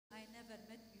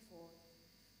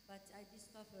I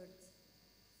discovered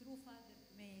through Father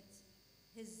made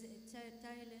his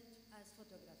talent as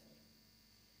photographer.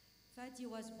 Fadi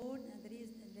was born and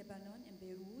raised in Lebanon, in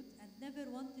Beirut, and never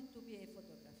wanted to be a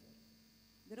photographer.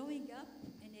 Growing up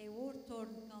in a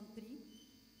war-torn country,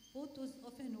 photos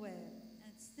often were,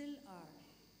 and still are,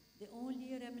 the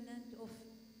only remnant of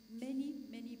many,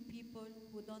 many people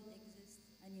who don't exist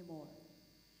anymore.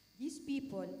 These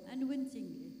people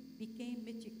unwittingly became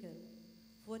mythical,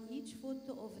 for each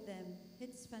photo of them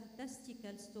hits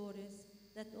fantastical stories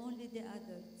that only the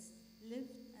adults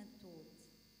lived and told.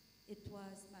 It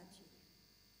was magic.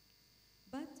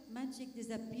 But magic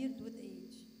disappeared with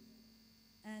age,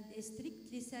 and a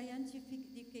strictly scientific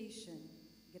education,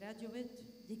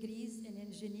 graduate degrees in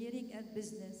engineering and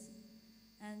business,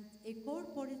 and a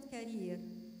corporate career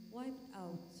wiped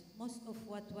out most of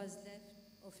what was left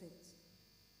of it.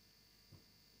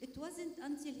 It wasn't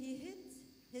until he hit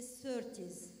his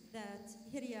 30s that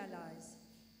he realized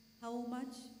how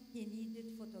much he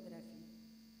needed photography,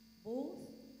 both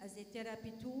as a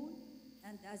therapy tool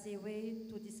and as a way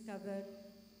to discover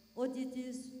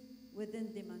oddities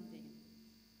within the mundane.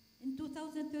 In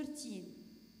 2013,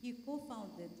 he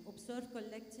co-founded Observe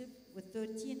Collective with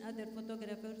 13 other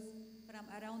photographers from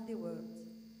around the world.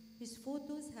 His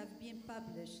photos have been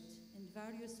published in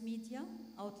various media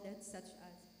outlets such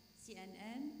as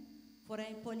CNN,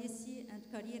 Foreign Policy, and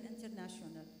Career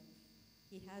International.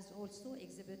 He has also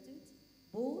exhibited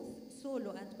both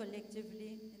solo and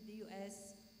collectively in the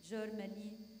US,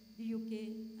 Germany, the UK,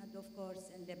 and of course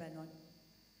in Lebanon.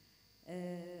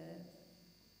 Fadi,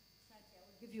 I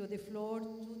will give you the floor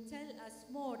to tell us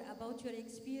more about your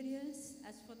experience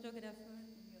as photographer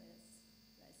in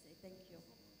USA. Thank you.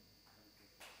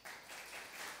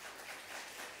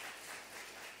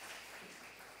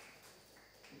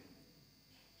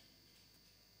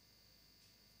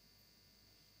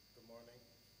 Good morning.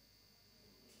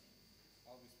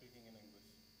 I'll be speaking in English.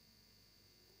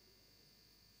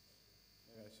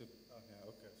 Maybe I should, oh yeah,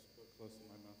 okay, I should put it close to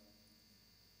my mouth.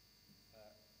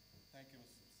 Thank you,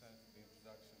 Mr. Hussein, for the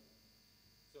introduction.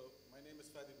 So, my name is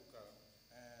Fadi Karam,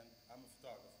 and I'm a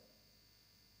photographer.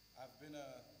 I've been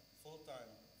a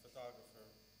full-time photographer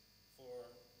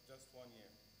for just 1 year.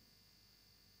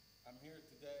 I'm here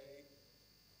today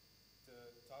to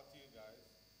talk to you guys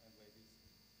and ladies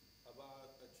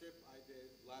about a trip I did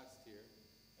last year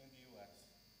in the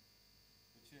US,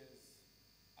 which is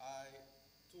I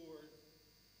toured,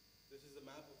 this is a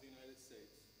map of the United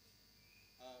States.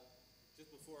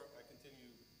 Just before I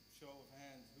continue, show of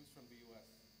hands, who's from the US?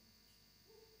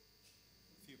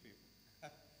 A few people.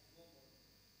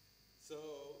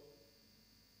 So,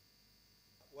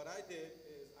 what I did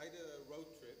is I did a road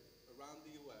trip around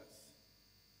the US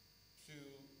to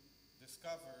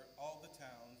discover all the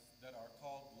towns that are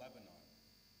called Lebanon.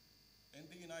 In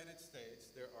the United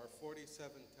States, there are 47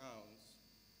 towns,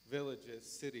 villages,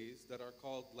 cities that are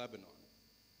called Lebanon.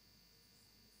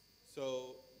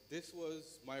 So this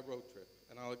was my road trip,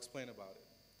 and I'll explain about it.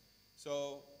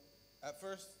 So at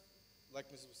first,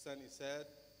 like Mrs. Bustani said,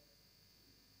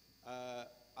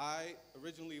 I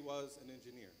originally was an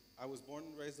engineer. I was born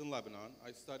and raised in Lebanon.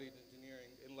 I studied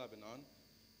engineering in Lebanon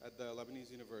at the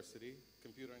Lebanese University,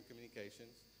 computer and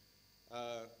communications.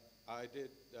 I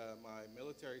did my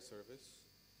military service,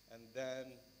 and then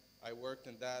I worked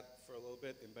in that for a little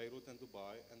bit in Beirut and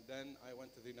Dubai, and then I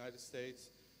went to the United States,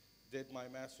 did my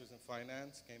master's in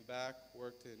finance, came back,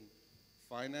 worked in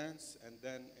finance, and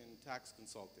then in tax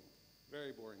consulting.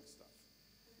 Very boring stuff.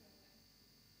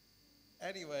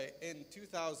 Anyway, in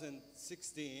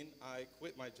 2016, I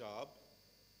quit my job,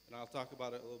 and I'll talk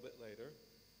about it a little bit later,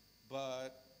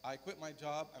 but I quit my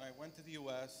job and I went to the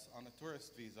US on a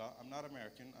tourist visa. I'm not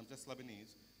American, I'm just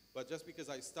Lebanese, but just because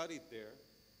I studied there,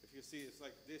 if you see, it's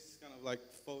like this kind of like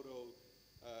photo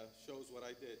shows what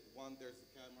I did. One, there's the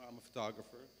camera, I'm a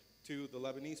photographer. Two, the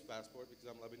Lebanese passport because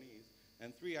I'm Lebanese.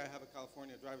 And three, I have a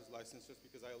California driver's license just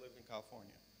because I lived in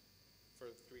California for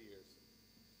 3 years,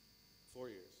 4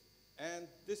 years. And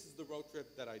this is the road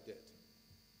trip that I did.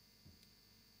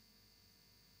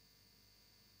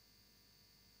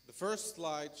 The first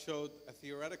slide showed a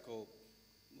theoretical,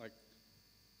 like,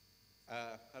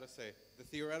 the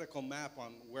theoretical map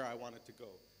on where I wanted to go.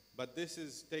 But this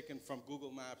is taken from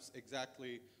Google Maps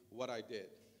exactly what I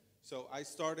did. So I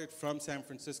started from San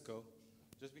Francisco,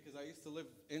 just because I used to live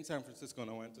in San Francisco and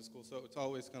I went to school, so it's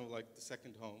always kind of like the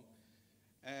second home.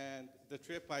 And the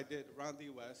trip I did around the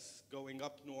US, going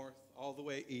up north, all the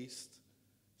way east,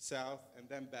 south, and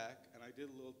then back, and I did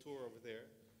a little tour over there.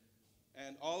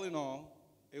 And all in all,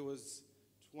 it was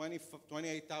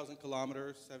 28,000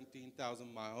 kilometers,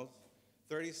 17,000 miles,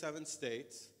 37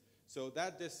 states. So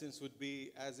that distance would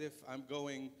be as if I'm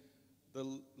going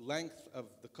the length of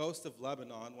the coast of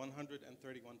Lebanon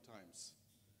 131 times.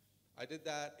 I did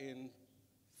that in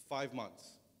 5 months.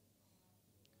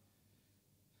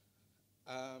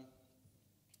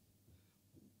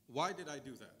 Why did I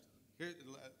do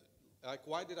that?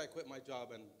 Why did I quit my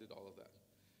job and did all of that?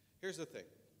 Here's the thing.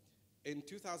 In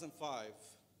 2005,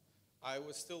 I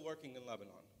was still working in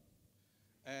Lebanon.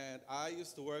 And I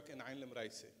used to work in Ain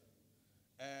al-Mraisi.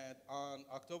 And on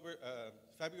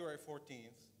February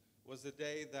 14th was the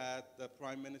day that the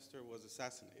Prime Minister was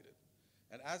assassinated.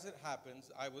 And as it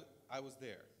happens, I was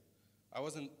there. I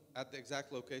wasn't at the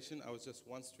exact location, I was just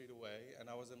one street away, and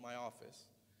I was in my office.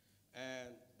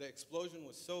 And the explosion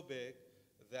was so big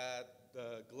that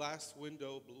the glass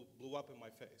window blew up in my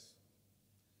face.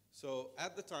 So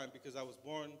at the time, because I was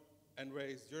born and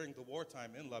raised during the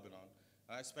wartime in Lebanon,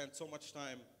 and I spent so much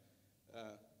time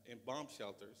in bomb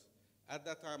shelters, at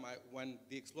that time, when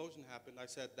the explosion happened, I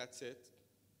said, that's it,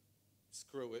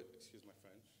 screw it, excuse my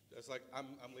French. It's like,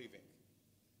 I'm leaving.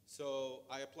 So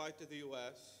I applied to the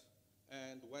US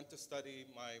and went to study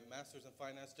my master's in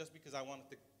finance just because I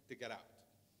wanted to get out.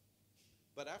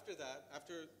 But after that,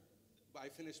 after I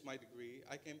finished my degree,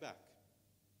 I came back.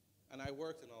 And I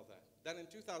worked and all that. Then in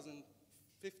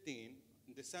 2015,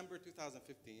 in December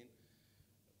 2015,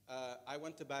 I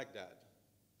went to Baghdad.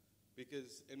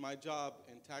 Because in my job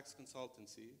in tax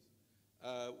consultancies,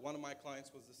 one of my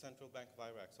clients was the Central Bank of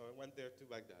Iraq. So I went there to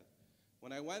Baghdad.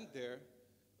 When I went there,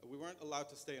 we weren't allowed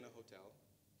to stay in a hotel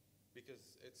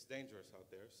because it's dangerous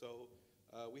out there. So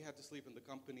we had to sleep in the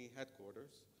company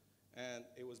headquarters. And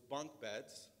it was bunk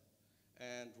beds.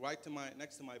 And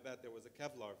next to my bed, there was a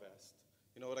Kevlar vest.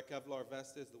 You know what a Kevlar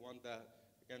vest is? The one that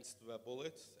against the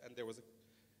bullets. And there was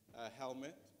a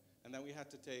helmet. And then we had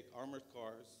to take armored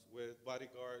cars with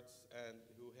bodyguards and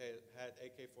who had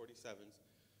AK-47s.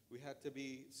 We had to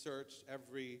be searched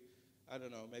every, I don't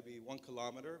know, maybe 1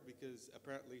 kilometer because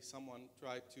apparently someone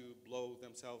tried to blow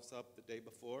themselves up the day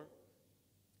before.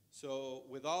 So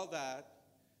with all that,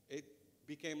 it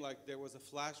became like there was a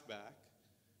flashback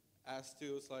as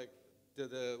to, it's like,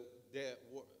 the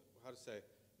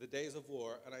days of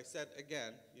war. And I said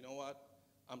again, you know what?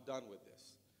 I'm done with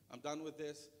this. I'm done with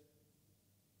this.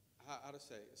 How to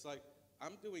say? It's like,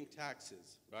 I'm doing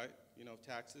taxes, right? You know,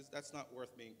 taxes, that's not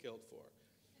worth being killed for.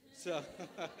 So,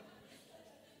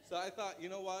 so I thought, you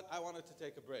know what? I wanted to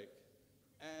take a break.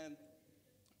 And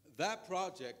that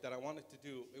project that I wanted to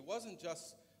do, it wasn't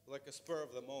just like a spur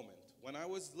of the moment. When I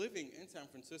was living in San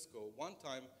Francisco, one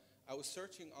time I was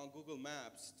searching on Google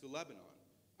Maps to Lebanon.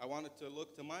 I wanted to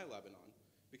look to my Lebanon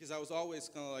because I was always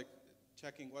kind of like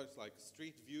checking what it's like.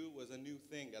 Street View was a new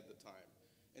thing at the time.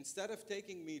 Instead of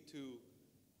taking me to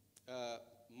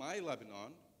my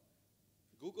Lebanon,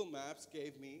 Google Maps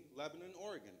gave me Lebanon,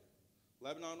 Oregon.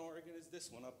 Lebanon, Oregon is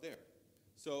this one up there.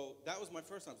 So that was my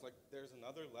first time. It's like, there's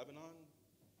another Lebanon?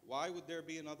 Why would there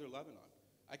be another Lebanon?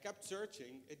 I kept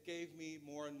searching. It gave me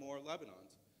more and more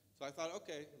Lebanons. So I thought,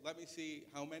 okay, let me see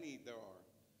how many there are.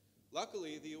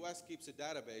 Luckily, the US keeps a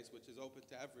database, which is open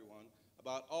to everyone,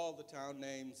 about all the town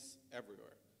names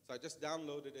everywhere. So I just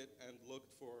downloaded it and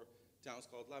looked for towns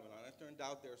called Lebanon. It turned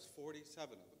out there's 47 of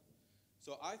them.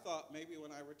 So I thought maybe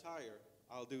when I retire,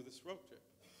 I'll do this road trip.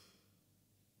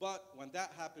 But when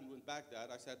that happened with Baghdad,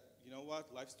 I said, you know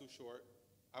what, life's too short.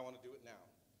 I want to do it now.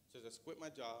 So I just quit my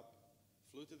job,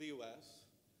 flew to the US,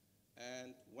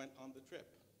 and went on the trip.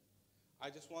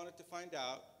 I just wanted to find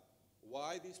out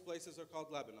why these places are called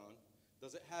Lebanon.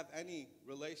 Does it have any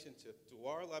relationship to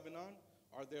our Lebanon?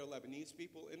 Are there Lebanese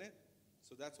people in it?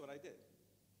 So that's what I did.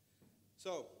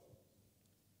 So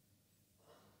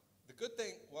the good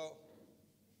thing, well,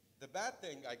 the bad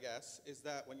thing, I guess, is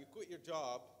that when you quit your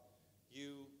job,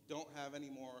 you don't have any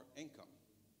more income,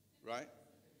 right?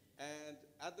 And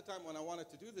at the time when I wanted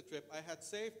to do the trip, I had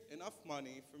saved enough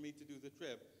money for me to do the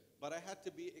trip, but I had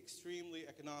to be extremely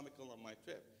economical on my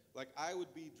trip. Like, I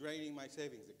would be draining my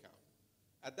savings account.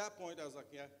 At that point, I was like,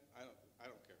 yeah, I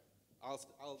don't care.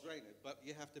 I'll drain it, but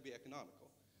you have to be economical.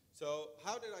 So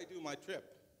how did I do my trip?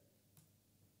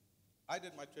 I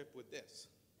did my trip with this.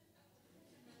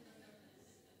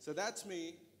 So that's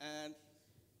me, and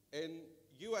in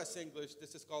US English,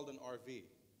 this is called an RV.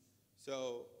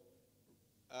 So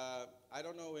I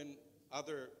don't know in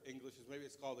other Englishes, maybe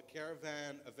it's called a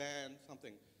caravan, a van,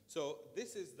 something. So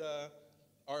this is the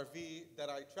RV that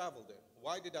I traveled in.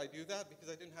 Why did I do that? Because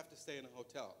I didn't have to stay in a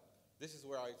hotel. This is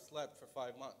where I slept for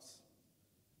 5 months.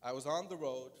 I was on the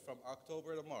road from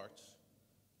October to March.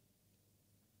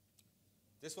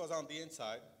 This was on the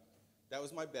inside. That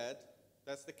was my bed.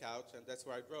 That's the couch, and that's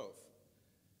where I drove.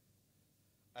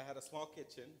 I had a small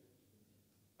kitchen.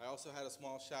 I also had a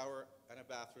small shower and a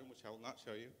bathroom, which I will not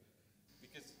show you,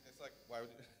 because it's like, why would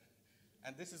you?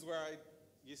 And this is where I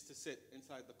used to sit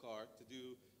inside the car to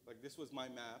do, like this was my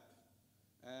map,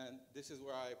 and this is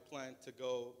where I planned to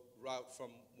go route from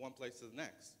one place to the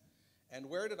next. And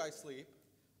where did I sleep?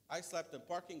 I slept in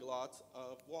parking lots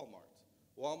of Walmart.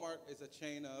 Walmart is a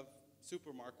chain of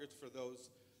supermarkets for those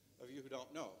of you who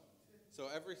don't know. So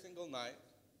every single night,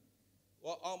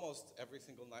 well, almost every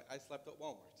single night, I slept at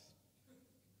Walmart,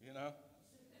 you know?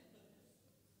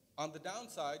 On the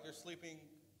downside, you're sleeping,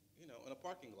 you know, in a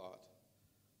parking lot.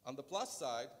 On the plus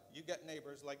side, you get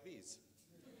neighbors like these.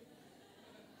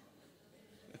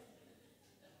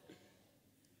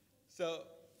 So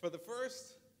for the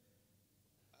first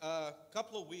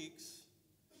couple of weeks,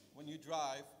 when you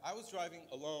drive, I was driving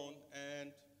alone,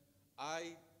 and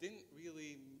I didn't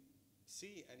really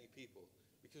see any people.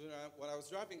 Because when I was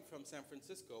driving from San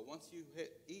Francisco, once you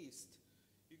hit east,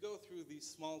 you go through these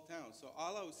small towns. So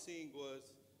all I was seeing was,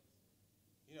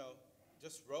 you know,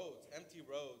 just roads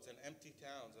and empty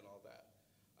towns and all that.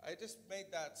 I just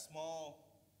made that small,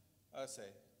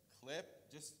 clip.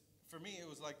 Just for me, it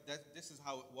was like that. This is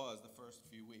how it was the first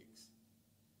few weeks.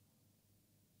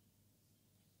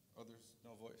 Oh, there's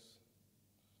no voice.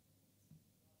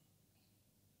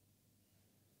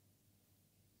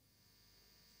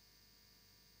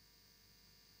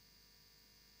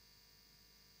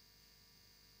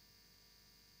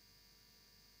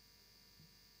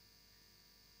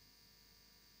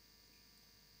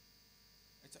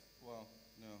 Well,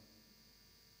 no.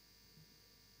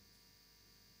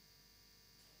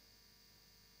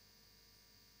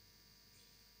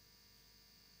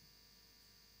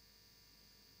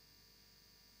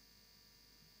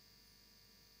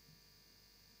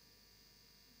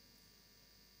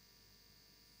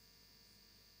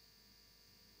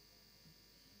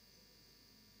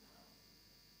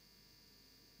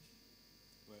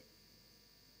 Wait.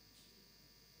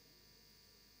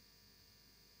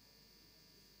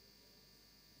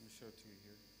 Let me show it to you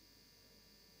here.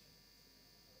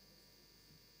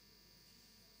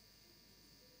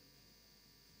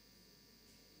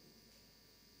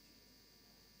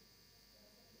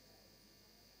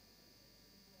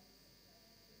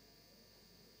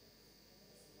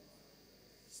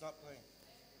 Stop playing.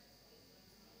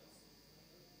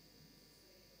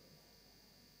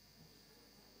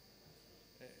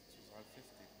 Hey, it was on 50.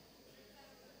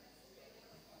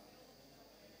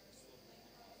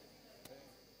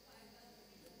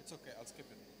 It's okay, I'll skip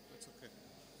it. It's okay.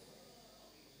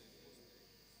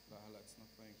 لا هلا it's not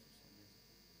playing for some reason.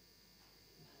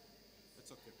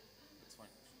 It's okay. It's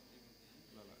fine.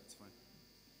 لا it's fine.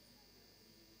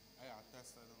 أي على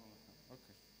التاست هذا هو مكان.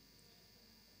 Okay.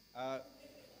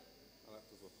 هلا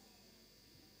تزبط.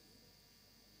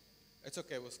 It's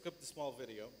okay, we'll skip the small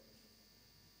video.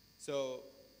 So,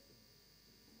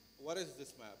 what is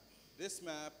this map? This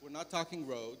map, we're not talking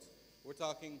roads. We're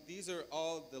talking, these are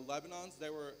all the Lebanons.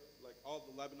 They were like all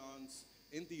the Lebanons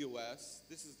in the US.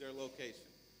 This is their location.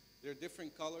 They're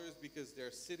different colors because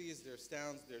there's cities, there's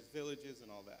towns, there's villages,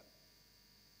 and all that.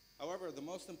 However, the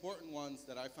most important ones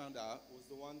that I found out was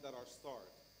the one that are starred.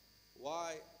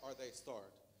 Why are they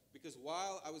starred? Because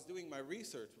while I was doing my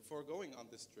research before going on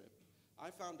this trip, I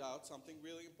found out something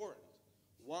really important.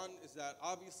 One is that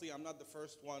obviously I'm not the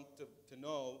first one to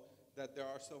know that there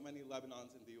are so many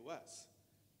Lebanons in the US.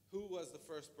 Who was the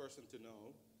first person to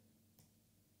know?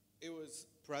 It was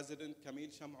President Camille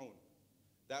Chamoun.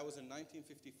 That was in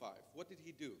 1955. What did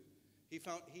he do? He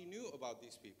knew about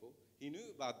these people. He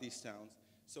knew about these towns.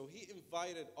 So he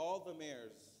invited all the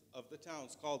mayors of the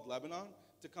towns called Lebanon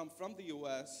to come from the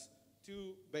US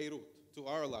to Beirut, to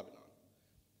our Lebanon.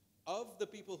 Of the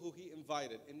people who he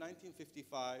invited in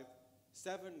 1955,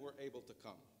 7 were able to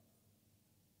come.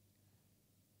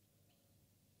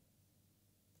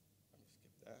 Let me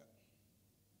skip that.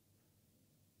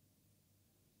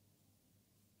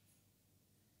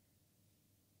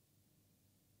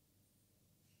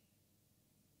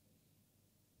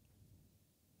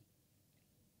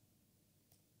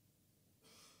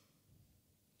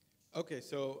 Okay,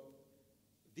 so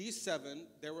these 7,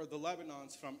 there were the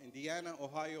Lebanons from Indiana,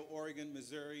 Ohio, Oregon,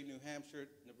 Missouri, New Hampshire,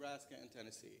 Nebraska, and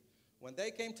Tennessee. When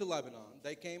they came to Lebanon,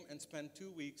 they came and spent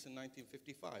 2 weeks in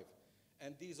 1955.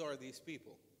 And these are these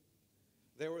people.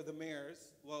 They were the mayors.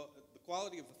 Well, the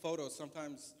quality of the photos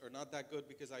sometimes are not that good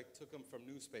because I took them from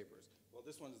newspapers. Well,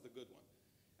 this one is the good one.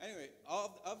 Anyway,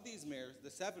 of these mayors, the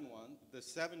 7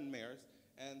 mayors,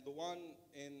 and the one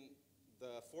in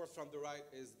the fourth from the right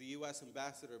is the US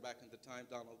ambassador back in the time,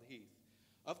 Donald Heath.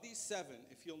 Of these 7,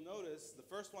 if you'll notice, the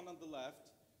first one on the left,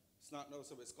 it's not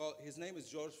noticeable, his name is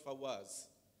George Fawaz.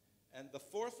 And the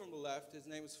fourth from the left, his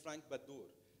name is Frank Badour.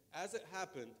 As it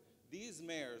happened, these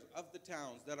mayors of the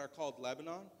towns that are called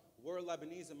Lebanon were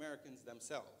Lebanese Americans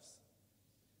themselves.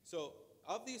 So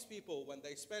of these people, when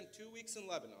they spent 2 weeks in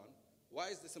Lebanon, why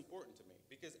is this important to me?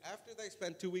 Because after they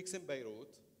spent 2 weeks in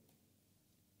Beirut,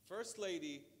 First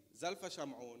Lady Zalfa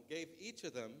Sham'oun gave each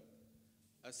of them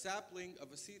a sapling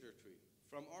of a cedar tree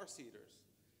from our cedars.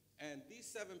 And these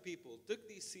 7 people took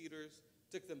these cedars,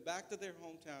 took them back to their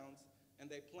hometowns, and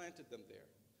they planted them there.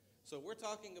 So we're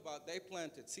talking about they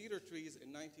planted cedar trees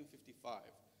in 1955.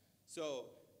 So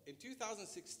in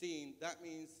 2016, that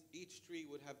means each tree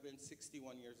would have been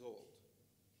 61 years old.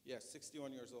 Yes,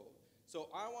 61 years old. So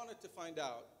I wanted to find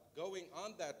out, going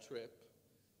on that trip,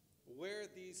 where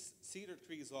these cedar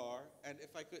trees are and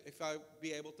if I'd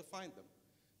be able to find them.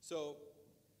 So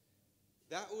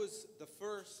that was the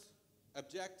first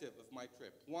objective of my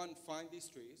trip. 1, find these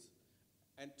trees,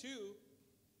 and 2,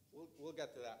 we'll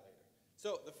get to that later.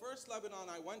 So the first Lebanon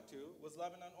I went to was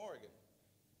Lebanon, Oregon.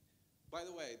 By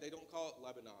the way, they don't call it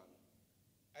Lebanon.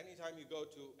 Anytime you go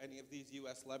to any of these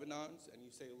US Lebanons and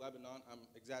you say Lebanon, I'm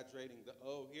exaggerating the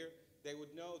O here, they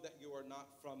would know that you are not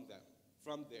from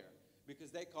there,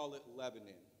 because they call it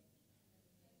Lebanon.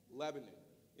 Lebanon.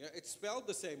 Yeah, it's spelled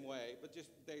the same way, but just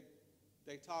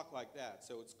they talk like that,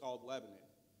 so it's called Lebanon,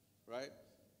 right?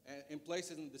 And in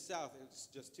places in the South, it's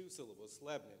just 2 syllables,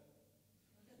 Lebanon.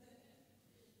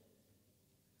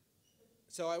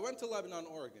 So I went to Lebanon,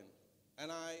 Oregon,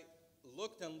 and I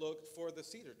looked and looked for the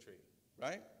cedar tree,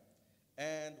 right?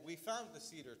 And we found the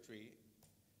cedar tree,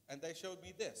 and they showed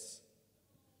me this.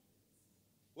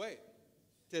 Wait,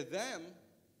 to them,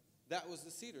 that was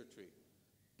the cedar tree.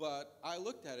 But I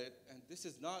looked at it, and this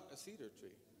is not a cedar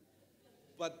tree.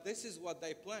 But this is what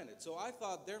they planted. So I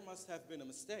thought there must have been a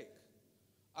mistake.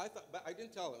 But I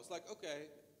didn't tell them. It was like, okay,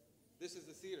 this is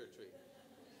a cedar tree.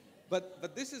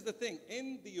 But this is the thing.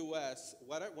 In the US,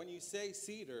 when you say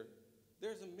cedar,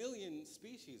 there's a million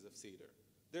species of cedar.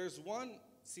 There's one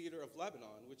cedar of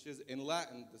Lebanon, which is in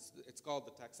Latin, it's called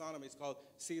the taxonomy, it's called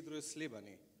Cedrus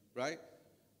libani, right?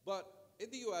 But in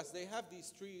the US, they have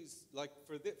these trees, like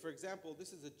for example,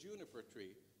 this is a juniper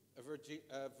tree,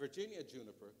 a Virginia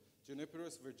juniper,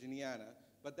 Juniperus virginiana,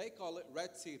 but they call it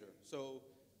red cedar. So,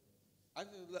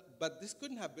 but this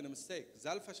couldn't have been a mistake.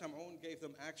 Zalfa Sham'oun gave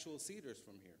them actual cedars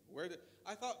from here.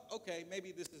 I thought, okay,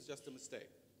 maybe this is just a mistake.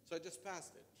 So I just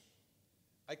passed it.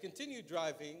 I continued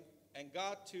driving and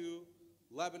got to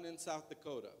Lebanon, South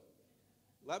Dakota.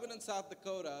 Lebanon, South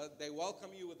Dakota, they welcome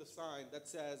you with a sign that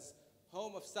says,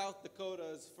 home of South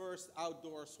Dakota's first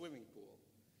outdoor swimming pool.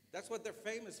 That's what they're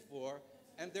famous for,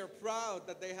 and they're proud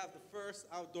that they have the first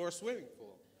outdoor swimming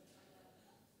pool.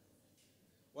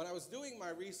 When I was doing my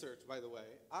research, by the way,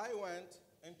 I went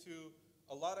into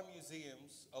a lot of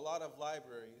museums, a lot of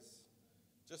libraries,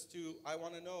 I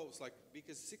want to know, it's like,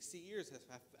 because 60 years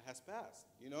has passed,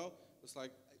 you know? It's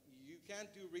like, you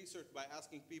can't do research by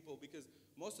asking people, because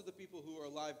most of the people who were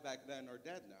alive back then are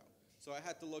dead now. So I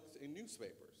had to look in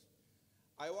newspapers.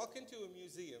 I walk into a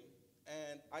museum,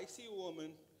 and I see a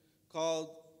woman called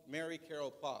Mary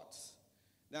Carol Potts.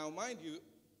 Now, mind you,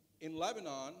 in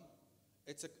Lebanon,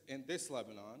 in this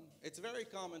Lebanon, it's very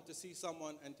common to see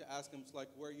someone and to ask them, like,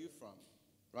 where are you from,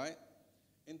 right?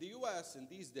 In the US, in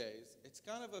these days, it's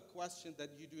kind of a question that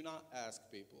you do not ask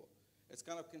people. It's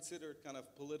kind of considered kind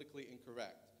of politically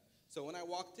incorrect. So when I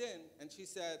walked in, and she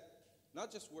said,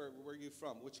 not just where are you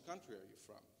from, which country are you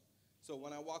from? So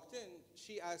when I walked in,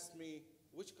 she asked me,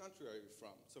 which country are you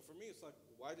from? So for me, it's like,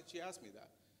 why did she ask me that?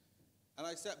 And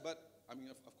I said,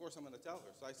 of course I'm going to tell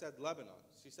her. So I said, Lebanon.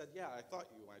 She said, yeah, I thought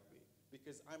you might be,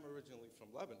 because I'm originally from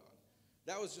Lebanon.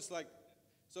 That was just like,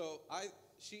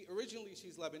 she's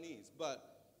Lebanese, but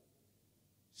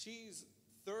she's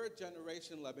 3rd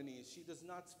generation Lebanese. She does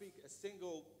not speak a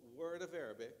single word of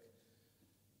Arabic.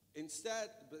 Instead,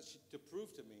 to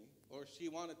prove to me, or she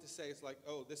wanted to say, it's like,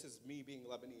 oh, this is me being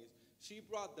Lebanese, she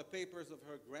brought the papers of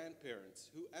her grandparents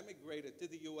who emigrated to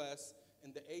the US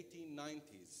in the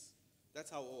 1890s.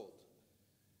 That's how old.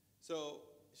 So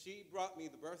she brought me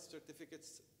the birth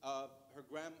certificates of her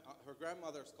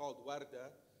grandmother's called Warda,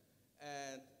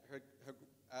 and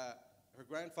her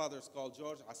grandfather's called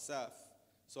George Assaf.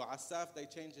 So Assaf, they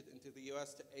changed it into the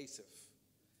US to Asif.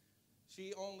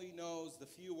 She only knows the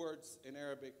few words in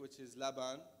Arabic, which is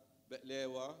Laban,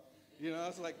 Ba'lewa,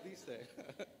 it's like these things.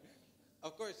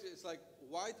 Of course, it's like,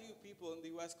 why do you people in the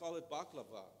US call it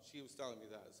baklava? She was telling me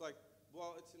that. It's like,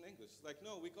 well, it's in English. It's like,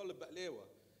 no, we call it ba'lewa.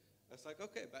 It's like,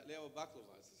 okay, ba'lewa,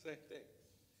 baklava, it's the same thing.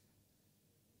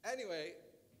 Anyway,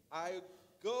 I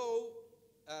go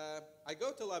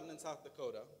to Lebanon, South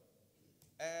Dakota,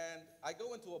 and I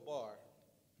go into a bar.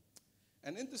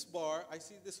 And in this bar, I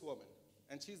see this woman,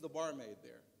 and she's the barmaid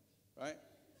there, right?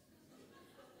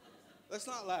 Let's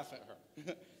not laugh at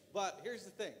her. But here's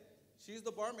the thing. She's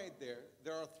the barmaid there.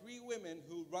 There are 3 women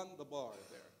who run the bar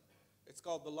there. It's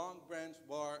called the Long Branch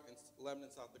Bar in Lebanon,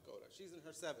 South Dakota. She's in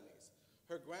her 70s.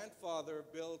 Her grandfather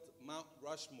built Mount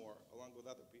Rushmore along with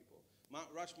other people. Mount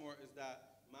Rushmore is that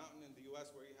mountain in the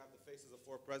US where you have the faces of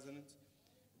 4 presidents.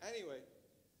 Anyway,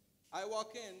 I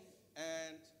walk in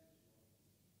and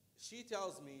she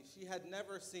tells me she had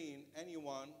never seen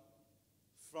anyone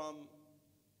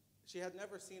she had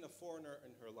never seen a foreigner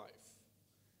in her life.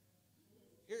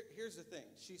 Here's the thing.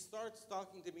 She starts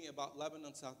talking to me about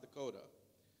Lebanon, South Dakota.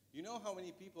 You know how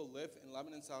many people live in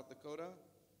Lebanon, South Dakota?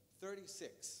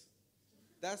 36.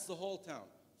 That's the whole town.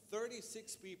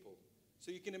 36 people.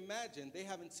 So you can imagine they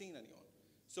haven't seen anyone.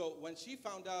 So when she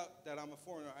found out that I'm a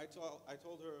foreigner, I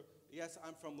told her, yes,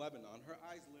 I'm from Lebanon. Her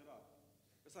eyes lit up.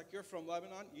 It's like, you're from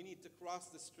Lebanon? You need to cross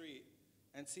the street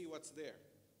and see what's there.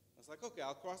 I was like, okay,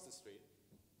 I'll cross the street.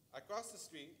 I cross the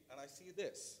street and I see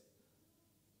this.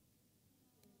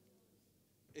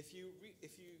 If you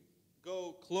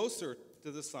go closer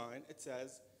to the sign, it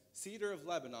says, Cedar of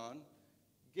Lebanon,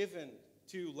 given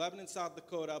to Lebanon, South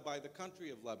Dakota by the country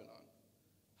of Lebanon.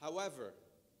 However,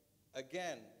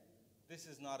 again, this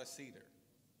is not a cedar.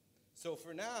 So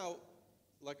for now,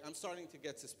 like, I'm starting to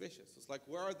get suspicious. It's like,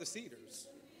 where are the cedars?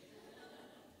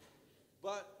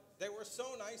 But they were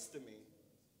so nice to me.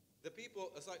 The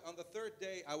people, it's like on the 3rd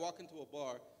day, I walk into a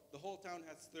bar. The whole town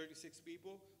has 36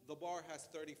 people. The bar has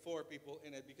 34 people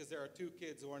in it because there are 2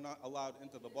 kids who are not allowed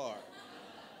into the bar.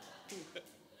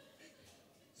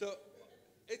 So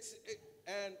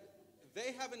and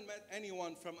they haven't met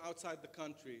anyone from outside the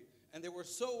country, and they were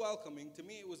so welcoming. To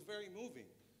me, it was very moving.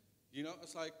 You know,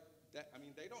 it's like,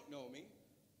 they don't know me,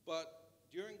 but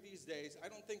during these days, I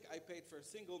don't think I paid for a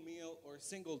single meal or a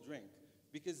single drink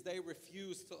because they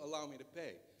refused to allow me to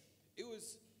pay. It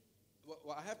was,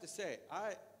 well, I have to say,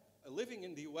 living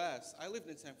in the US, I lived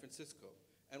in San Francisco.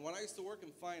 And when I used to work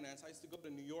in finance, I used to go to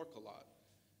New York a lot.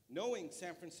 Knowing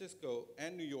San Francisco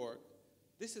and New York,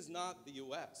 this is not the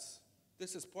US.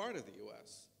 This is part of the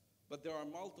US. But there are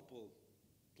multiple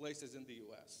places in the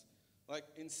US. Like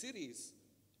in cities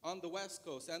on the West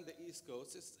Coast and the East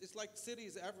Coast, it's like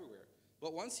cities everywhere.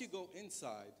 But once you go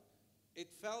inside, it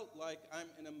felt like I'm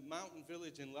in a mountain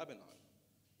village in Lebanon.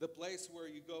 The place where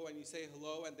you go and you say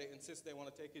hello and they insist they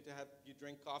want to take you to have you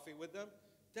drink coffee with them.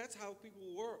 That's how people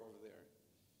were over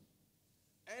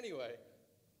there. Anyway,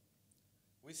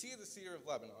 we see the Cedar of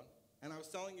Lebanon, and I was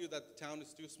telling you that the town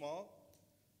is too small.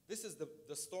 This is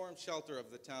the storm shelter of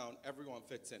the town. Everyone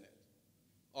fits in it.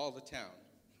 All the town.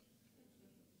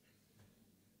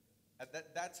 And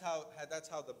that's how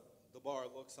the bar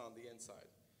looks on the inside.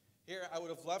 Here, I would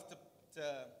have loved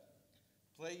to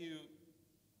play you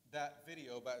that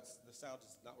video, but the sound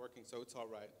is not working, so it's all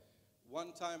right.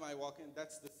 One time I walk in,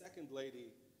 that's the second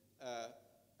lady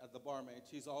at the barmaid.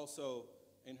 She's also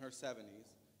in her 70s.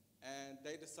 And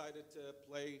they decided to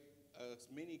play a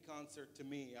mini concert to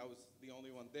me. I was the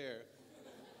only one there.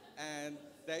 And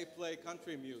they play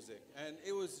country music. And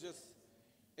it was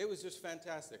just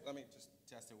fantastic. Let me just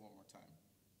test it one more time.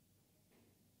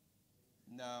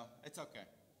 No, it's okay.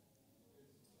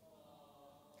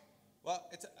 Well,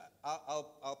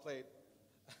 I'll play it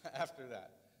after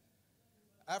that.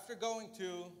 After going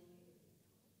to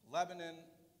Lebanon,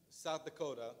 South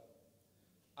Dakota,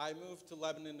 I moved to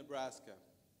Lebanon, Nebraska.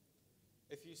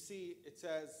 If you see, it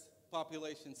says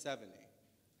population 70.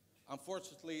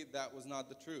 Unfortunately, that was not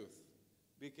the truth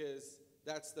because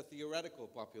that's the theoretical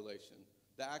population.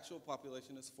 The actual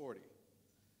population is 40.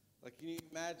 Like, can you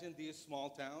imagine these small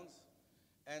towns?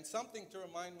 And something to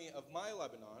remind me of my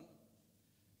Lebanon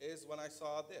is when I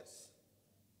saw this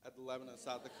at the Lebanon,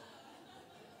 South Dakota,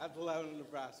 at the Lebanon,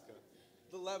 Nebraska,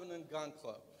 the Lebanon Gun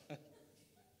Club.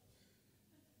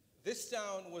 This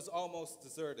town was almost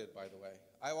deserted, by the way.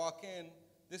 I walk in,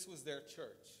 this was their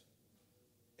church.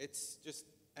 It's just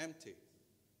empty.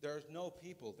 There's no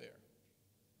people there.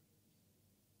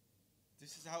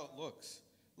 This is how it looks.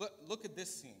 Look at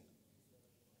this scene.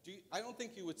 I don't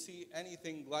think you would see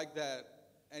anything like that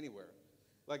anywhere.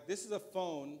 Like, this is a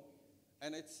phone,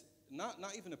 and it's not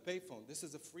even a pay phone. This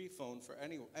is a free phone for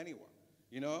anyone.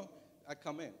 You know, I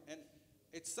come in, and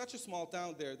it's such a small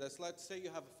town there that, let's say you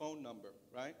have a phone number,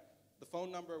 right? The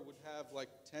phone number would have like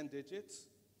 10 digits.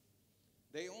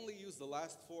 They only use the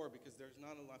last 4 because there's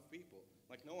not enough people.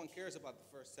 Like, no one cares about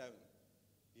the first 7,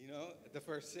 you know, the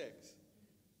first 6.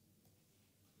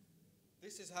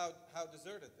 This is how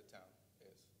deserted the town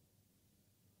is.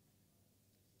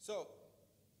 So,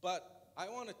 but I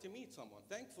wanted to meet someone.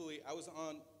 Thankfully, I was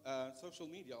on social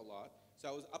media a lot. So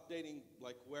I was updating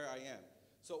like where I am.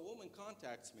 So a woman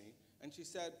contacts me and she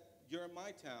said, "You're in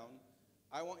my town.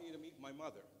 I want you to meet my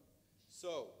mother."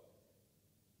 So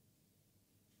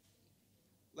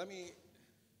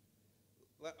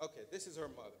okay, this is her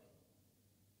mother.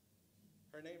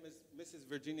 Her name is Mrs.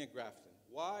 Virginia Grafton.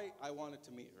 Why I wanted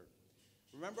to meet her.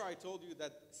 Remember I told you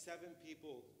that 7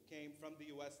 people came from the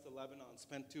US to Lebanon,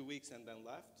 spent 2 weeks and then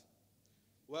left?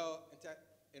 Well,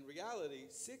 in reality,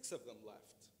 6 of them left.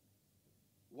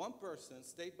 1 person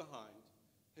stayed behind.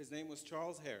 His name was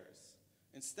Charles Harris.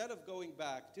 Instead of going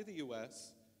back to the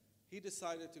US, he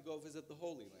decided to go visit the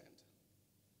Holy Land.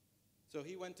 So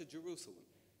he went to Jerusalem.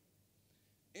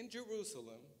 In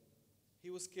Jerusalem, he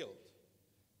was killed.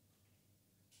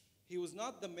 He was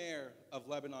not the mayor of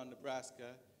Lebanon,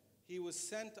 Nebraska. He was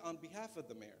sent on behalf of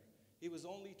the mayor. He was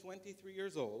only 23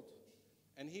 years old,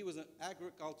 and he was an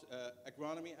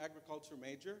agronomy, agriculture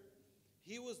major.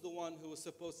 He was the one who was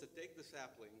supposed to take the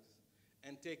saplings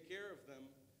and take care of them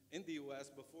in the US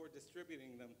before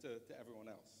distributing them to everyone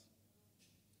else.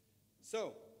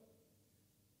 So,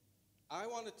 I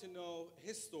wanted to know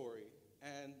his story,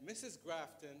 and Mrs.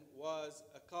 Grafton was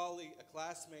a colleague, a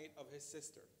classmate of his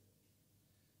sister.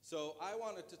 So I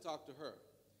wanted to talk to her.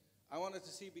 I wanted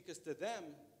to see, because to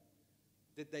them,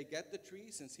 did they get the tree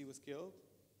since he was killed?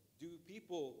 Do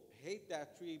people hate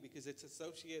that tree because it's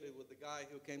associated with the guy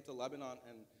who came to Lebanon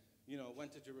and,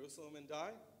 went to Jerusalem and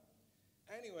died?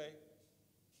 Anyway,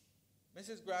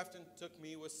 Mrs. Grafton took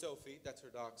me with Sophie, that's her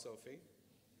dog Sophie,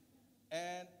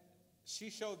 and she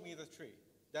showed me the tree.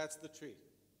 That's the tree.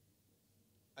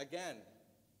 Again,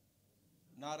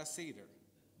 not a cedar.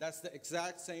 That's the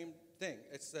exact same thing.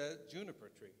 It's a juniper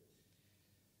tree.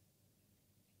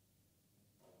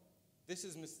 This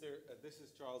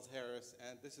is Charles Harris,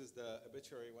 and this is the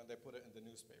obituary when they put it in the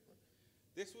newspaper.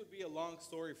 This would be a long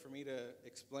story for me to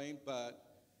explain,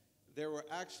 but there were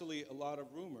actually a lot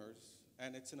of rumors,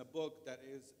 and it's in a book, that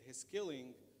his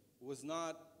killing was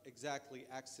not exactly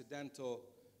accidental,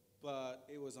 but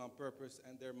it was on purpose,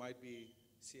 and there might be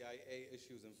CIA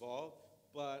issues involved,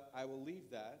 but I will leave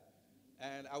that,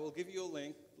 and I will give you a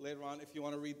link later on if you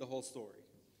want to read the whole story.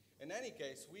 In any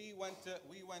case, we went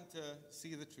to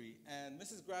see the tree, and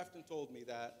Mrs. Grafton told me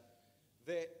that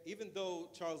even though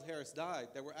Charles Harris died,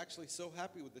 they were actually so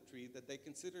happy with the tree that they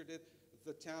considered it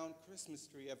the town Christmas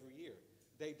tree every year.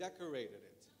 They decorated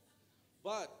it.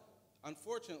 But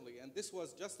unfortunately, and this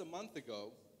was just a month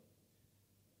ago,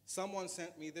 someone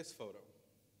sent me this photo.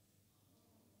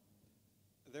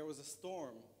 There was a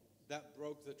storm that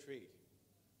broke the tree.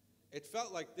 It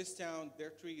felt like this town,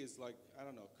 their tree is like, I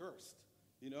don't know, cursed.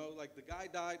 Like the guy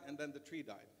died and then the tree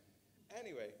died.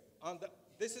 Anyway,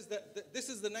 this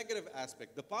is the negative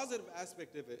aspect. The positive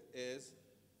aspect of it is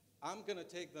I'm going to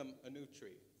take them a new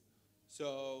tree.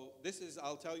 So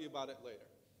I'll tell you about it later.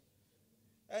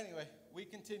 Anyway, we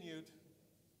continued.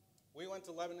 We went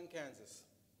to Lebanon, Kansas.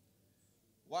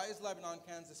 Why is Lebanon,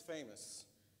 Kansas famous?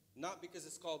 Not because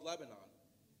it's called Lebanon.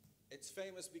 It's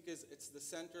famous because it's the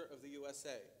center of the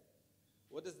USA.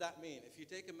 What does that mean? If you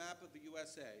take a map of the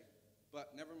USA,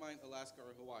 but never mind Alaska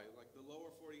or Hawaii, like the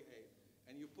lower 48,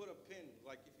 and you put a pin,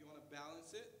 like if you want to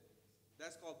balance it,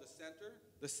 that's called the center.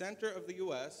 The center of the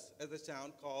US is a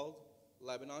town called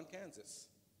Lebanon, Kansas.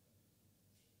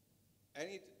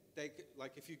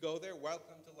 Like if you go there,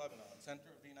 welcome to Lebanon, center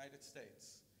of the United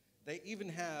States. They even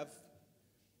have,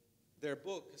 their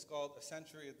book is called A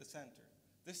Century at the Center.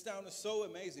 This town is so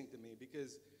amazing to me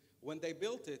because when they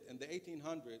built it in the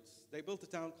 1800s, they built a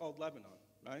town called Lebanon,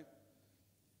 right?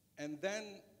 And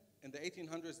then in the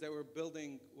 1800s, they were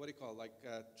building,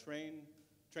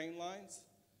 train lines.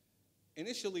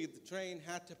 Initially, the train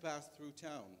had to pass through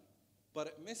town, but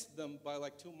it missed them by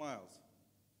like 2 miles.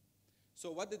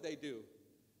 So what did they do?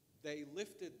 They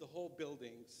lifted the whole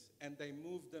buildings and they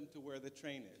moved them to where the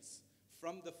train is,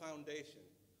 from the foundation.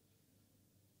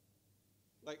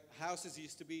 Like houses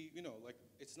used to be,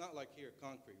 it's not like here,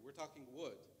 concrete. We're talking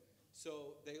wood.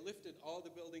 So they lifted all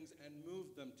the buildings and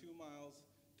moved them 2 miles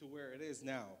to where it is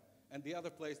now. And the other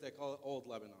place, they call it Old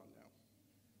Lebanon now.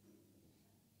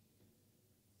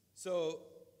 So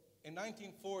in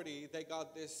 1940, they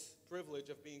got this privilege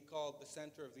of being called the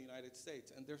center of the United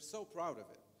States, and they're so proud of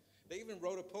it. They even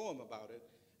wrote a poem about it,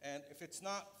 and if it's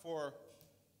not for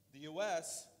the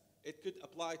US, it could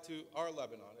apply to our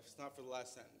Lebanon, if it's not for the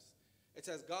last sentence. It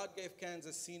says, God gave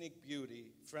Kansas scenic beauty,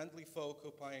 friendly folk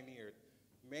who pioneered,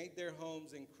 made their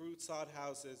homes in crude sod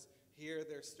houses, here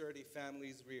their sturdy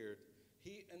families reared.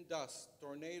 Heat and dust,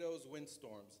 tornadoes,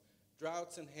 windstorms,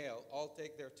 droughts and hail all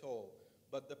take their toll,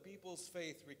 but the people's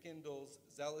faith rekindles,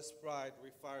 zealous pride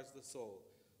refires the soul.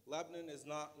 Lebanon is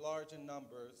not large in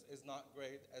numbers, is not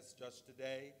great as judged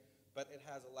today, but it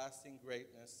has a lasting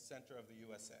greatness, center of the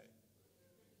USA.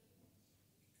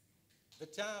 The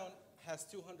town has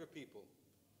 200 people.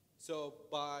 So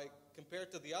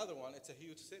compared to the other one, it's a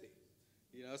huge city.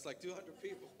 You know, it's like 200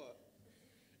 people.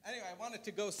 Anyway, I wanted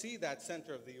to go see that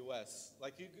center of the US.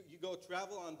 Like you go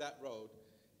travel on that road,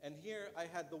 and here I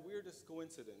had the weirdest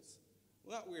coincidence.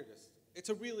 Well, not weirdest, it's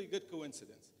a really good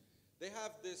coincidence. They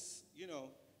have this, you know,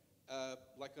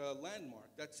 like a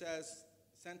landmark that says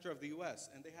center of the US,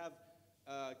 and they have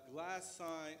a glass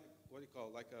sign, what do you call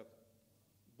it, like a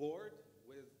board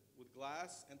with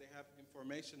glass, and they have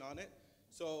information on it.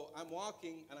 So I'm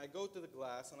walking, and I go to the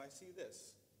glass, and I see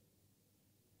this.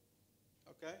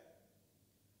 Okay?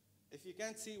 If you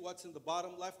can't see what's in the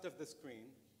bottom left of the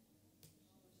screen,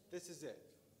 this is it.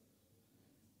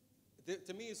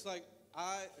 To me, it's like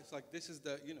this is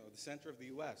the, you know, the center of the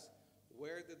U.S.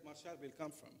 Where did Marsharbil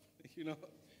come from? You know?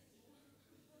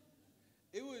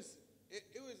 It was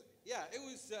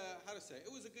how to say,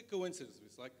 it was a good coincidence. It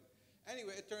was like,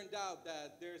 anyway, it turned out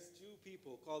that there's two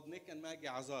people called Nick and Maggie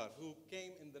Azar who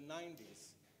came in the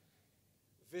 90s,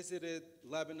 visited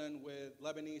Lebanon with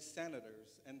Lebanese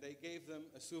senators, and they gave them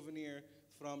a souvenir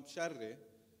from Sharri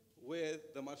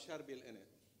with the Marsharbil in it,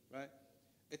 right?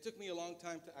 It took me a long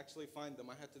time to actually find them.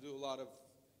 I had to do a lot of,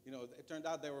 you know, it turned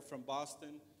out they were from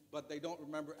Boston, but they don't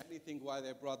remember anything why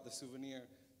they brought the souvenir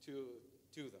to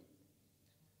them.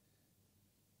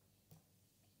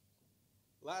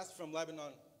 Last from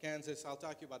Lebanon, Kansas, I'll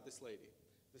talk to you about this lady.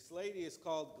 This lady is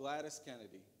called Gladys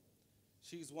Kennedy.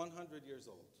 She's 100 years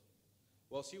old.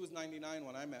 Well, she was 99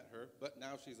 when I met her, but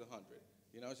now she's 100.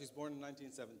 You know, she's born in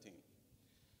 1917.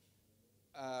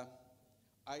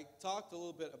 I talked a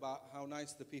little bit about how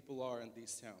nice the people are in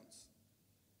these towns.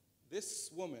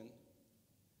 This woman,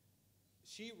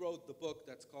 she wrote the book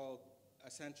that's called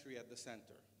A Century at the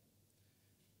Center.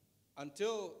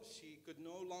 Until she could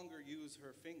no longer use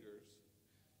her fingers,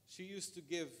 she used to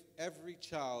give every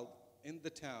child in the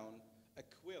town a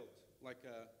quilt, like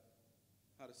a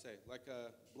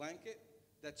blanket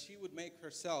that she would make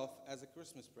herself as a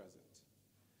Christmas present.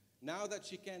 Now that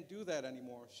she can't do that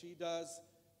anymore, she does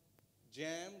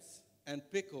jams and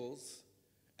pickles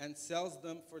and sells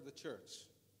them for the church.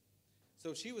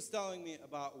 So she was telling me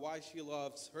about why she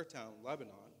loves her town,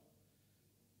 Lebanon,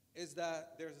 is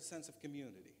that there's a sense of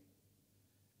community.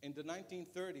 In the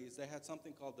 1930s, they had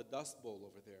something called the Dust Bowl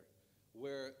over there,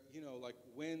 where, you know, like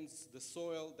winds, the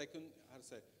soil, they couldn't,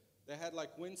 they had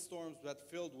like windstorms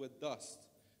that filled with dust.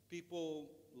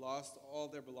 People lost all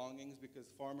their belongings because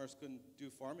farmers couldn't do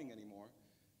farming anymore.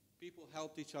 People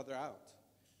helped each other out.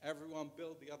 Everyone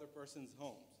built the other person's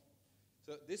homes.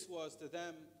 So this was to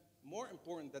them more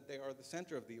important that they are the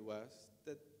center of the U.S.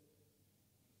 That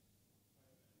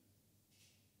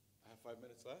I have 5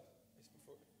 minutes left?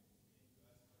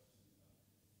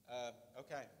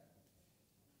 Okay.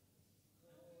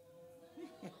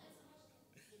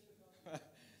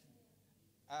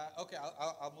 Okay,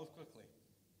 I'll move quickly.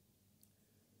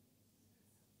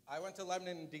 I went to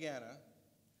Lebanon, Indiana.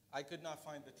 I could not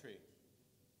find the tree,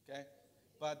 okay?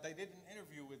 But they did an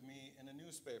interview with me in a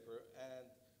newspaper, and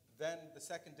then the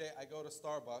second day I go to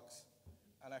Starbucks,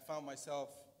 and I found myself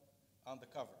on the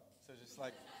cover. So just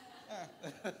like,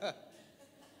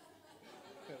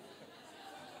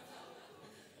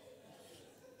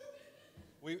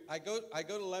 I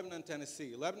go to Lebanon,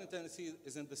 Tennessee. Lebanon, Tennessee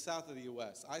is in the south of the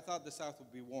U.S. I thought the south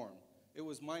would be warm. It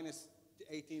was minus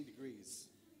 18 degrees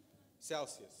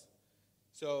Celsius.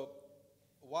 So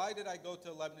why did I go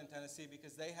to Lebanon, Tennessee?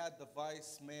 Because they had the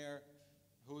vice mayor,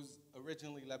 who's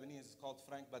originally Lebanese, is called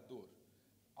Frank Badour.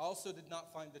 Also did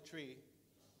not find the tree,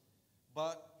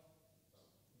 but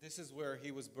this is where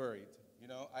he was buried. You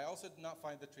know, I also did not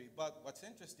find the tree. But what's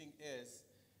interesting is,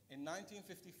 in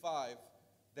 1955,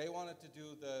 they wanted to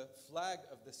do the flag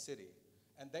of the city.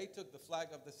 And they took the flag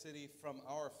of the city from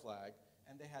our flag,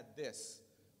 and they had this.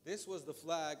 This was the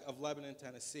flag of Lebanon,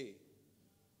 Tennessee,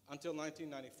 until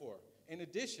 1994. In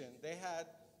addition, they had,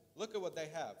 look at what they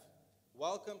have.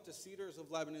 Welcome to Cedars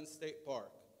of Lebanon State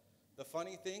Park. The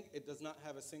funny thing, it does not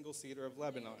have a single cedar of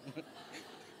Lebanon.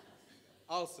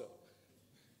 Also.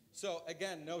 So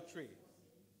again, no tree.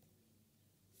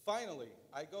 Finally,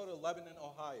 I go to Lebanon,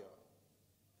 Ohio.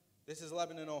 This is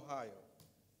Lebanon, Ohio.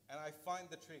 And I find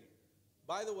the tree.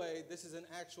 By the way, this is an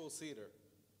actual cedar,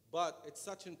 but it's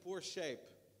such in poor shape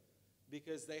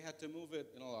because they had to move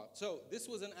it in a lot. So this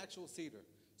was an actual cedar.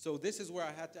 So this is where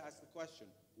I had to ask the question,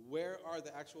 where are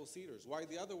the actual cedars? Why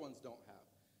the other ones don't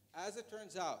have? As it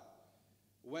turns out,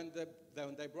 when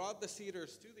they brought the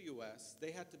cedars to the U.S.,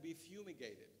 they had to be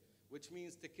fumigated, which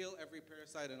means to kill every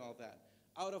parasite and all that.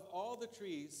 Out of all the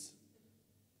trees,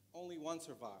 only one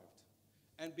survived.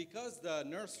 And because the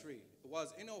nursery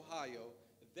was in Ohio,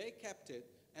 they kept it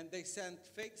and they sent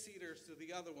fake cedars to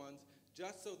the other ones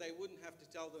just so they wouldn't have to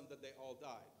tell them that they all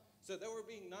died. So they were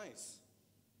being nice,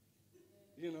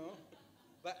 you know?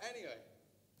 But anyway,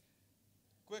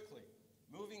 quickly,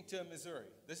 moving to Missouri.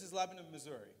 This is Lebanon,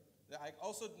 Missouri. I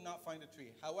also did not find a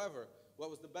tree. However, what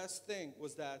was the best thing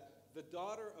was that the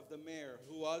daughter of the mayor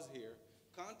who was here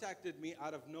contacted me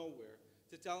out of nowhere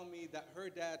to tell me that her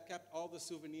dad kept all the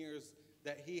souvenirs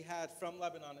that he had from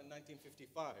Lebanon in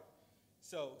 1955.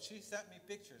 So she sent me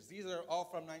pictures. These are all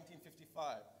from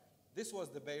 1955. This was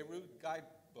the Beirut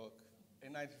guidebook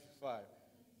in 1955.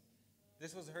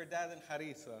 This was her dad in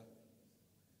Harissa.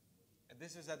 And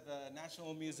this is at the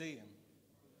National Museum.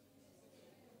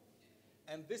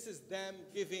 And this is them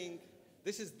giving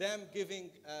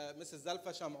Mrs.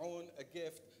 Zalfa Sham'oun a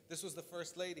gift. This was the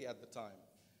first lady at the time.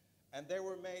 And they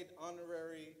were made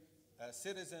honorary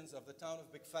citizens of the town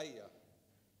of Bikfaya.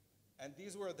 And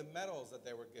these were the medals that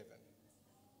they were given.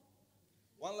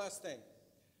 One last thing.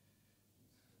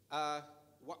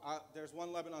 There's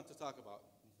one Lebanon to talk about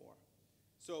more.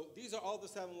 So these are all the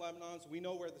 7 Lebanons. We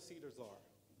know where the cedars are.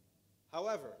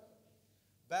 However,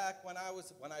 back when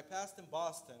I passed in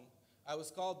Boston, I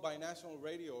was called by national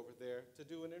radio over there to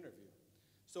do an interview.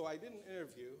 So I did an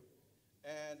interview,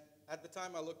 and at the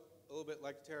time I looked a little bit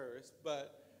like a terrorist,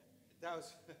 but that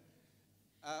was,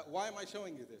 why am I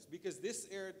showing you this? Because this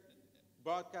aired,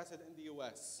 broadcasted in the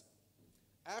US.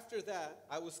 After that,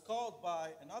 I was called by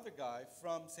another guy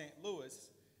from St.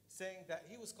 Louis saying that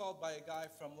he was called by a guy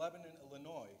from Lebanon,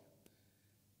 Illinois.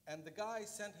 And the guy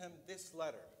sent him this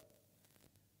letter.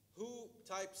 Who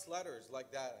types letters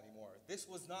like that anymore? This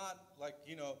was not like,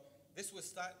 this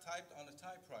was typed on a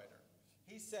typewriter.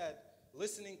 He said,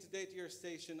 listening today to your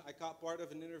station, I caught part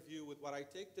of an interview with what I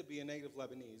take to be a native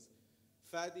Lebanese.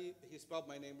 Fadi, he spelled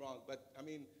my name wrong, but I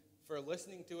mean, for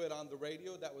listening to it on the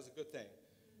radio, that was a good thing.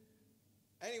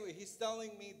 Anyway, he's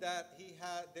telling me that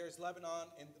there's Lebanon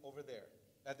over there,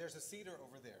 that there's a cedar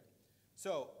over there.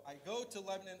 So I go to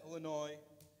Lebanon, Illinois,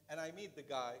 and I meet the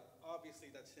guy. Obviously,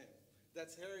 that's him.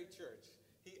 That's Harry Church.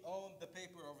 He owned the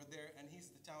paper over there, and he's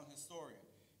the town historian.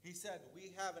 He said,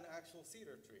 we have an actual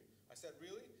cedar tree. I said,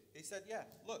 really? He said, yeah,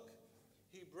 look.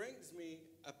 He brings me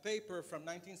a paper from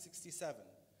 1967.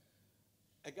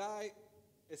 A guy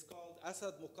is called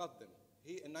Asad Muqaddim.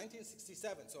 In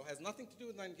 1967, so it has nothing to do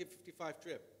with the 1955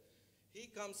 trip. He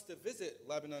comes to visit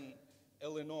Lebanon,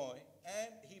 Illinois,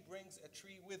 and he brings a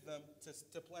tree with them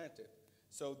to plant it.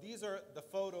 So these are the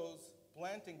photos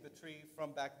planting the tree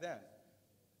from back then.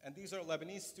 And these are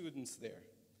Lebanese students there.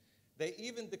 They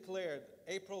even declared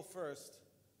April 1st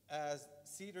as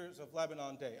Cedars of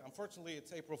Lebanon Day. Unfortunately,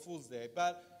 it's April Fool's Day,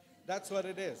 but that's what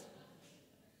it is.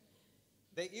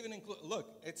 They even include, look,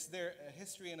 it's their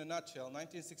history in a nutshell.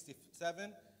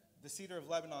 1967, the Cedar of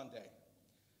Lebanon Day.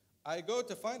 I go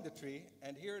to find the tree,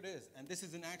 and here it is. And this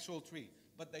is an actual tree,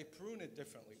 but they prune it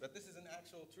differently. But this is an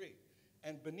actual tree.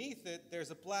 And beneath it,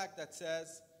 there's a plaque that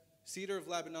says, Cedar of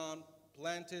Lebanon,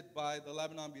 planted by the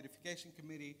Lebanon Beautification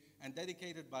Committee and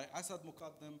dedicated by Asad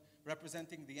Muqaddim,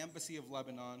 representing the Embassy of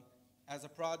Lebanon, as a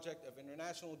project of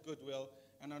international goodwill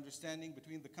and understanding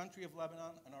between the country of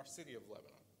Lebanon and our city of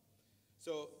Lebanon.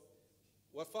 So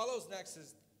what follows next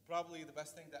is probably the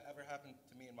best thing that ever happened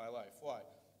to me in my life. Why?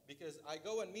 Because I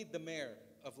go and meet the mayor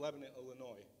of Lebanon,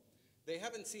 Illinois. They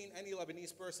haven't seen any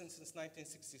Lebanese person since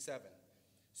 1967.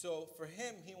 So for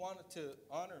him, he wanted to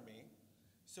honor me.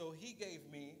 So he gave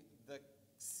me the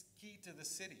key to the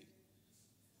city.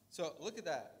 So look at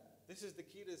that. This is the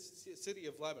key to the city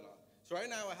of Lebanon. So right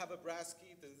now I have a brass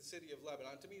key to the city of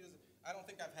Lebanon. To me, I don't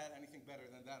think I've had anything better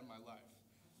than that in my life.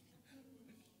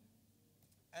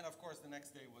 And of course, the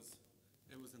next day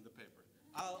it was in the paper.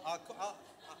 I'll drop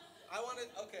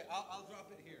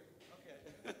it here. Okay.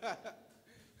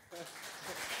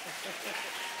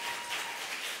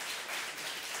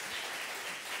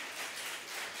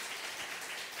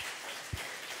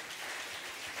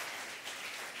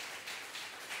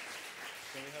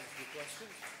 Can we have a few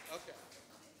questions? Okay.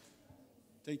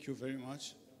 Thank you very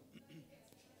much.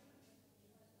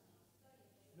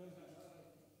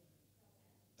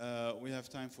 We have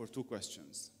time for 2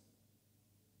 questions.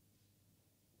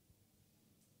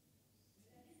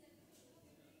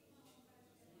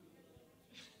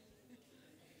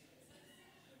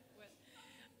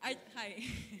 Hi.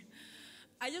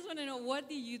 I just want to know, what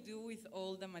did you do with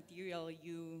all the material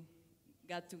you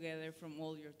got together from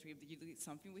all your trip? Did you do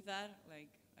something with that? Like,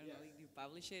 I don't know, did you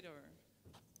publish it or?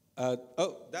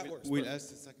 That works. We'll ask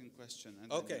the second question.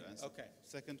 And Okay, then you answer. okay.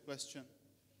 Second question.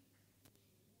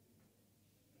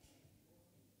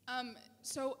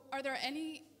 So are there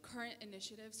any current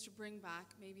initiatives to bring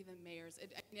back maybe the mayors,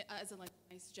 as a like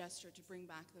nice gesture to bring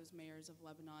back those mayors of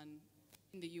Lebanon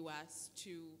in the U.S.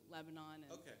 to Lebanon?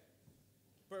 And Okay.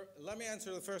 Let me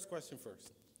answer the first question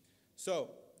first. So,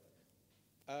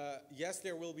 yes,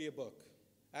 there will be a book.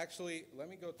 Actually, let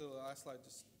me go to the last slide.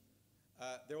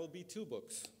 There will be 2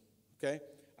 books, okay?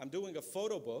 I'm doing a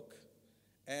photo book,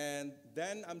 and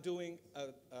then I'm doing,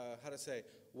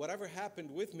 whatever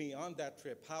happened with me on that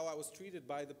trip, how I was treated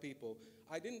by the people.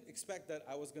 I didn't expect that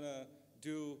I was gonna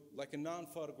do like a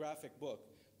non-photographic book,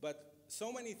 but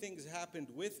so many things happened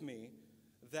with me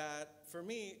that for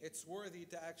me, it's worthy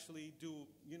to actually do,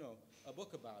 a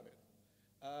book about it.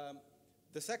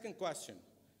 The second question,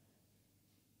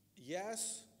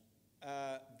 yes,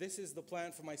 this is the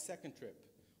plan for my second trip.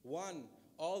 One,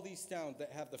 all these towns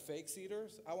that have the fake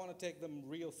cedars, I want to take them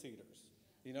real cedars.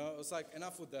 It's like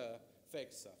enough with the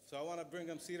fake stuff. So I want to bring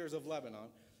them cedars of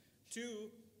Lebanon. 2,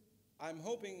 I'm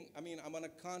going to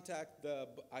contact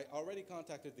I already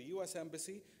contacted the U.S.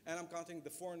 Embassy, and I'm contacting the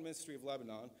Foreign Ministry of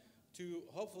Lebanon to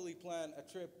hopefully plan a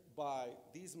trip by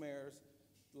these mayors,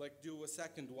 like do a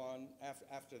second one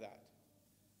after that.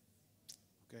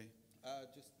 Okay.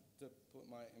 Just to put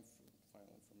my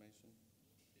final information.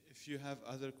 If you have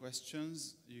other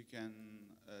questions, you can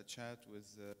chat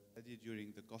with Fadi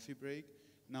during the coffee break.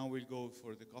 Now we'll go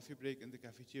for the coffee break in the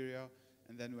cafeteria,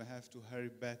 and then we have to hurry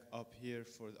back up here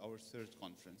for our third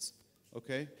conference.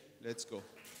 Okay? Let's go.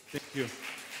 Thank you.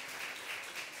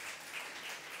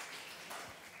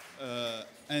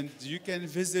 And you can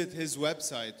visit his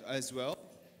website as well.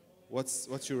 What's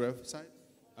your website?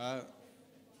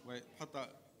 Wait,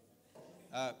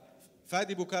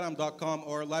 FadiBoukaram.com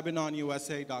or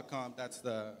LebanonUSA.com. That's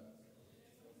the.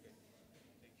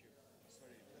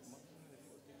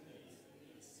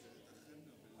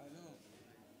 I know.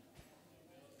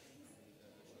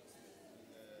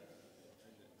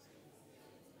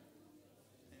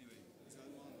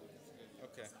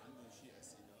 Okay.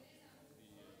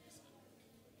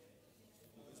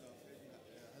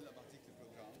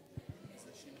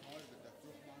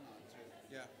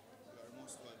 Yeah. You are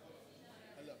most welcome.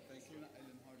 هلا شو نقل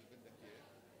النهار اللي بدك اياه؟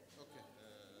 Okay.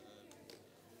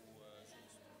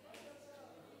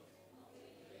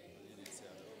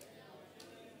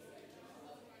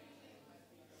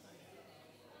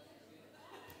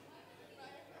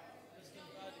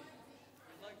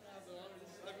 I'd like to have the honor.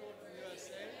 This is everyone from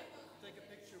USA. Take a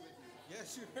picture with you. Yeah,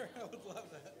 sure. I would love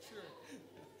that. Sure.